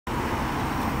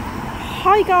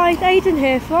Hi guys, Aiden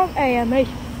here from AMH.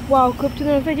 Welcome to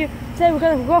another video. Today we're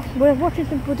doing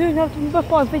another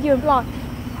bus video in Blyth.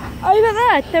 Over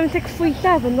there,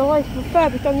 7637, the latest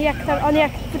refurbished on the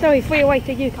X308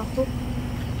 to Newcastle.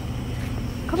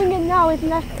 Coming in now is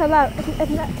an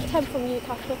X10 from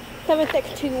Newcastle,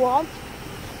 7621.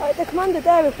 The commander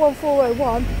there is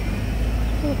 1401.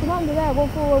 So the commander there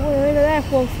 1401 and over there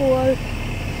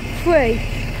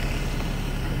 1403.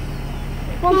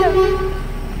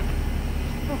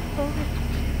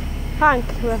 Hank,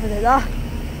 whoever did that.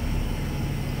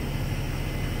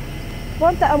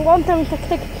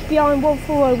 176 behind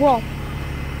 1401,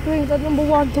 doing the number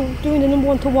one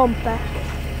to one back.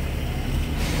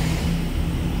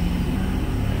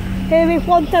 Here is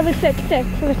 1766,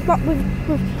 so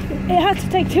it had to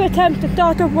take 2 attempts to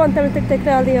start off 1766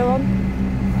 earlier on.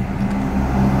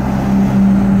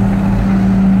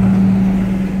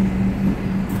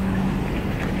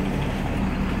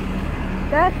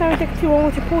 There's 7621,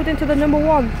 which is pulled into the number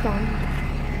 1 stand.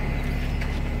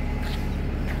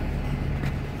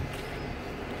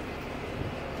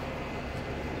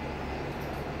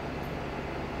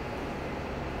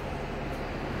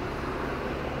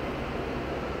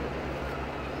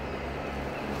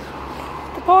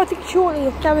 Departing shortly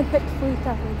is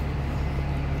 7637.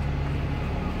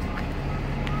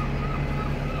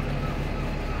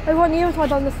 I want you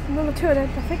inside on this number 2 and I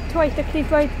think 260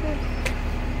 right.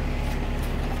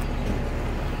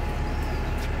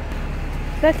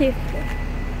 Let's see.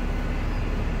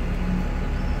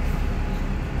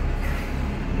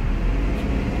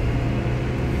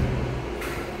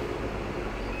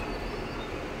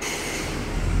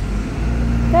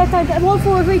 There's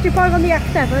 1435 on the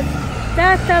X7.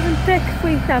 There's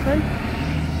 7637.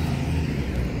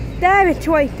 There is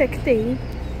 2816.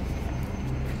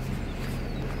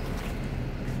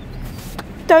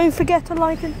 Don't forget to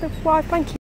like and subscribe. Thank you.